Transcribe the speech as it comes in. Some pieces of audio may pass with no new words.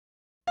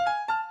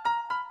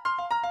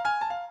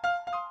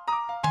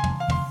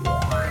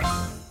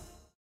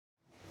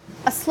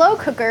slow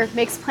cooker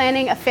makes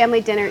planning a family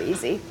dinner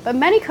easy, but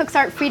many cooks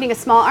aren't feeding a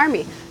small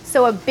army,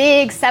 so a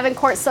big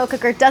 7-quart slow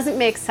cooker doesn't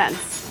make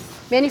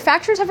sense.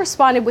 Manufacturers have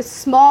responded with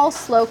small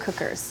slow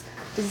cookers,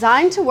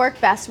 designed to work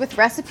best with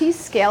recipes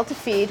scaled to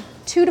feed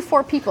 2 to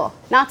 4 people,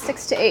 not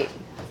 6 to 8.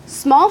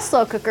 Small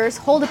slow cookers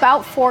hold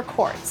about 4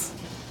 quarts.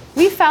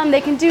 We found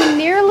they can do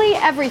nearly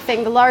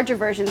everything the larger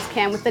versions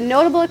can, with the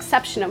notable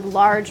exception of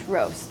large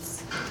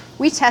roasts.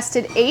 We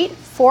tested 8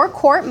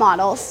 4-quart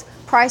models,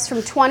 priced from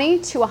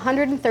 $20 to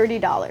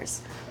 $130.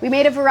 We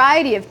made a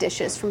variety of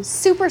dishes, from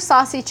super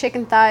saucy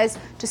chicken thighs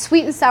to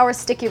sweet and sour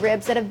sticky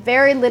ribs that have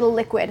very little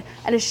liquid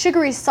and a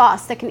sugary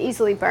sauce that can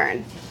easily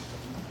burn.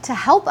 To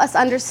help us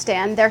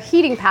understand their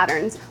heating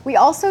patterns, we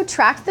also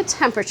tracked the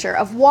temperature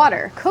of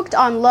water cooked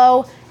on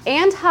low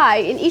and high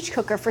in each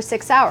cooker for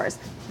 6 hours.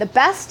 The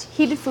best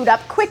heated food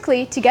up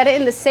quickly to get it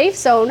in the safe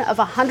zone of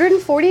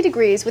 140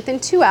 degrees within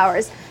 2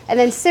 hours, and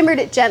then simmered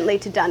it gently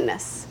to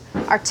doneness.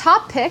 Our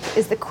top pick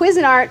is the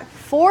Cuisinart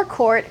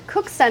 4-quart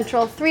Cook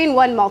Central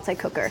 3-in-1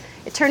 multi-cooker.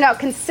 It turned out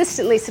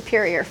consistently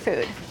superior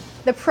food.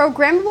 The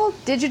programmable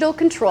digital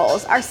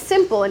controls are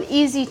simple and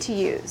easy to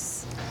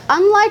use.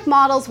 Unlike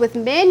models with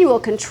manual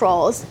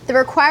controls that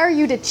require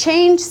you to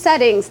change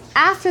settings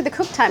after the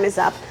cook time is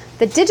up,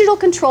 the digital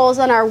controls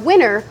on our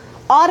Winner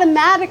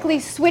automatically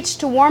switch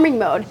to warming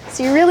mode,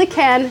 so you really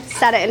can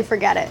set it and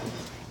forget it.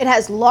 It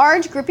has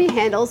large grippy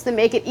handles that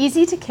make it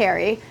easy to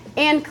carry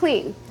and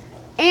clean.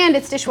 And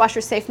its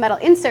dishwasher-safe metal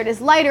insert is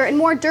lighter and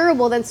more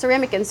durable than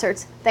ceramic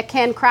inserts that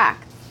can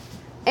crack.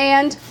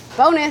 And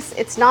bonus,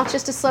 it's not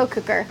just a slow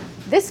cooker.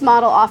 This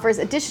model offers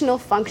additional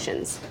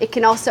functions. It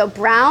can also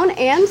brown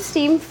and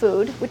steam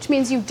food, which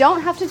means you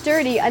don't have to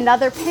dirty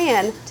another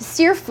pan to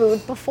sear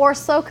food before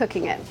slow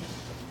cooking it.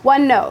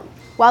 One note,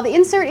 while the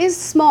insert is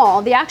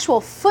small, the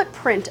actual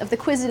footprint of the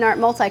Cuisinart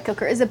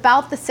multi-cooker is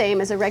about the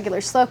same as a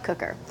regular slow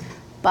cooker.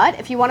 But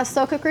if you want a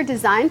slow cooker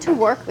designed to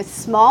work with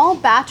small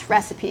batch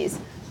recipes,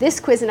 this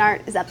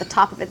Cuisinart is at the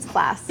top of its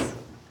class.